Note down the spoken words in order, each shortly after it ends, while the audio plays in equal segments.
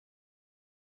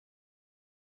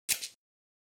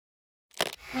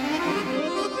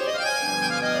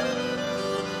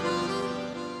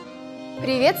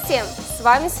Привет всем! С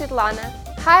вами Светлана.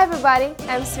 Hi everybody,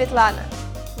 I'm Svetlana.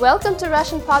 Welcome to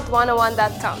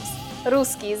RussianPod101.com's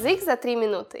Русский язык за 3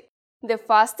 минуты. The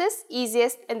fastest,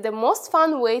 easiest and the most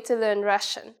fun way to learn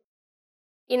Russian.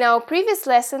 In our previous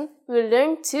lesson, we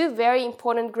learned two very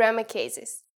important grammar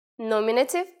cases,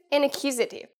 nominative and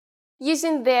accusative.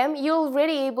 Using them, you're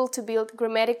already able to build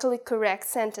grammatically correct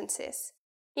sentences.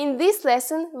 In this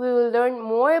lesson, we will learn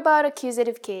more about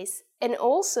accusative case and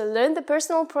also learn the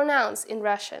personal pronouns in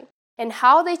Russian and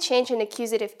how they change in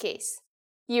accusative case.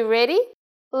 You ready?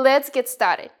 Let's get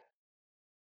started.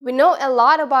 We know a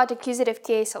lot about accusative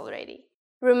case already.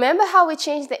 Remember how we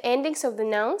changed the endings of the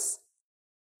nouns?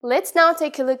 Let's now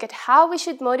take a look at how we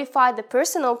should modify the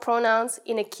personal pronouns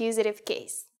in accusative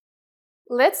case.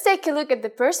 Let's take a look at the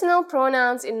personal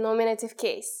pronouns in nominative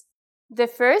case. The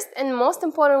first and most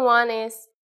important one is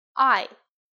I.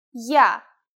 Я.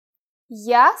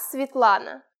 Я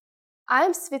Светлана.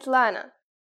 I'm Svetlana.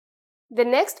 The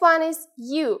next one is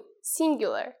you,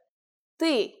 singular.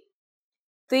 Ты.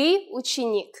 Ты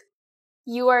ученик.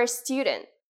 You are a student.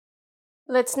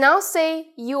 Let's now say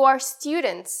you are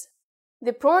students.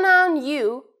 The pronoun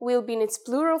you will be in its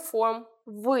plural form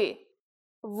вы.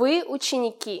 Вы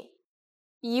ученики.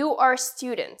 You are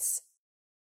students.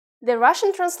 The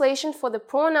Russian translation for the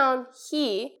pronoun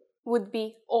he would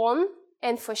be он,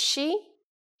 and for she,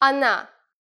 она.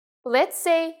 Let's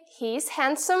say he is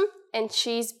handsome and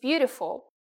she is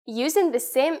beautiful, using the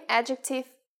same adjective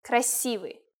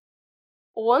красивый.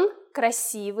 Он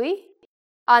красивый,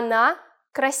 она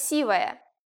красивая.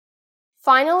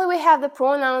 Finally, we have the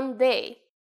pronoun they,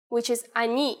 which is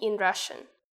они in Russian.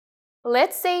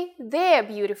 Let's say they are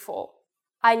beautiful.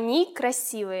 Они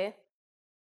красивые.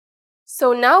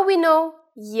 So now we know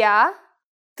я,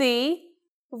 ты,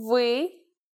 вы,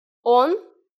 он,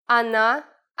 она,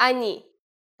 они.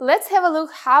 Let's have a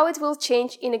look how it will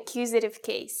change in accusative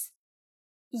case.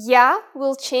 Я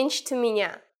will change to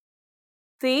меня.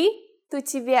 Ты to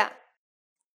тебя.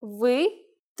 Вы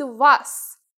to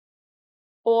вас.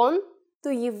 Он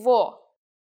to его.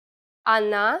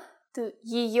 Она to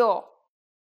ее.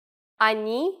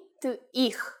 Они to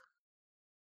их.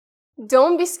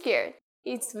 Don't be scared.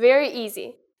 It's very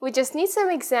easy. We just need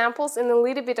some examples and a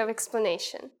little bit of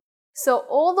explanation. So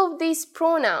all of these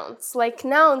pronouns, like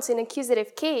nouns in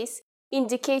accusative case,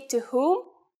 indicate to whom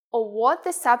or what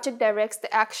the subject directs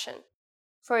the action.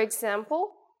 For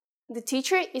example, the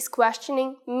teacher is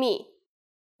questioning me.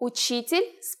 Учитель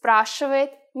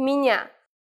спрашивает меня.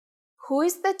 Who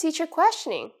is the teacher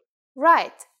questioning?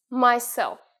 Right,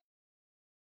 myself.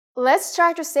 Let's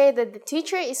try to say that the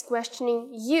teacher is questioning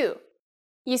you.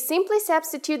 You simply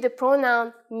substitute the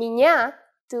pronoun меня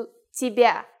to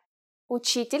тебя.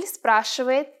 Учитель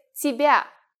спрашивает тебя.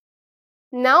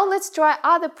 Now let's try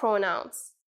other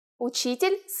pronouns.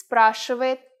 Учитель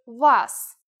спрашивает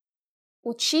вас.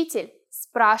 Учитель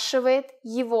спрашивает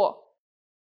его.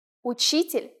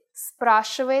 Учитель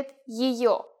спрашивает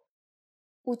ее.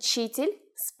 Учитель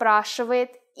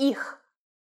спрашивает их.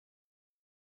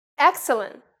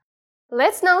 Excellent!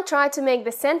 Let's now try to make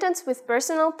the sentence with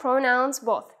personal pronouns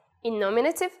both in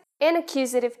nominative and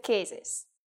accusative cases.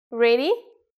 Ready?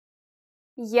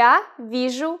 Я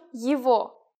вижу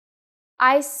его.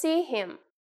 I see him.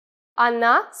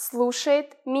 Она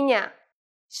слушает меня.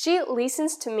 She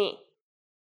listens to me.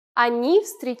 Они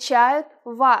встречают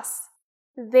вас.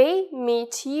 They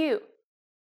meet you.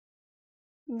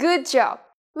 Good job!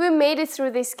 We made it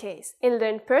through this case and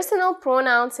learned personal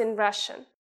pronouns in Russian.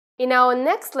 In our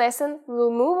next lesson, we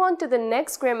will move on to the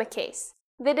next grammar case,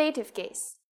 the dative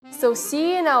case. So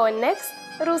see you in our next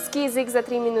русский язык за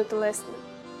 3 минуты lesson.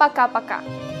 Пока-пока!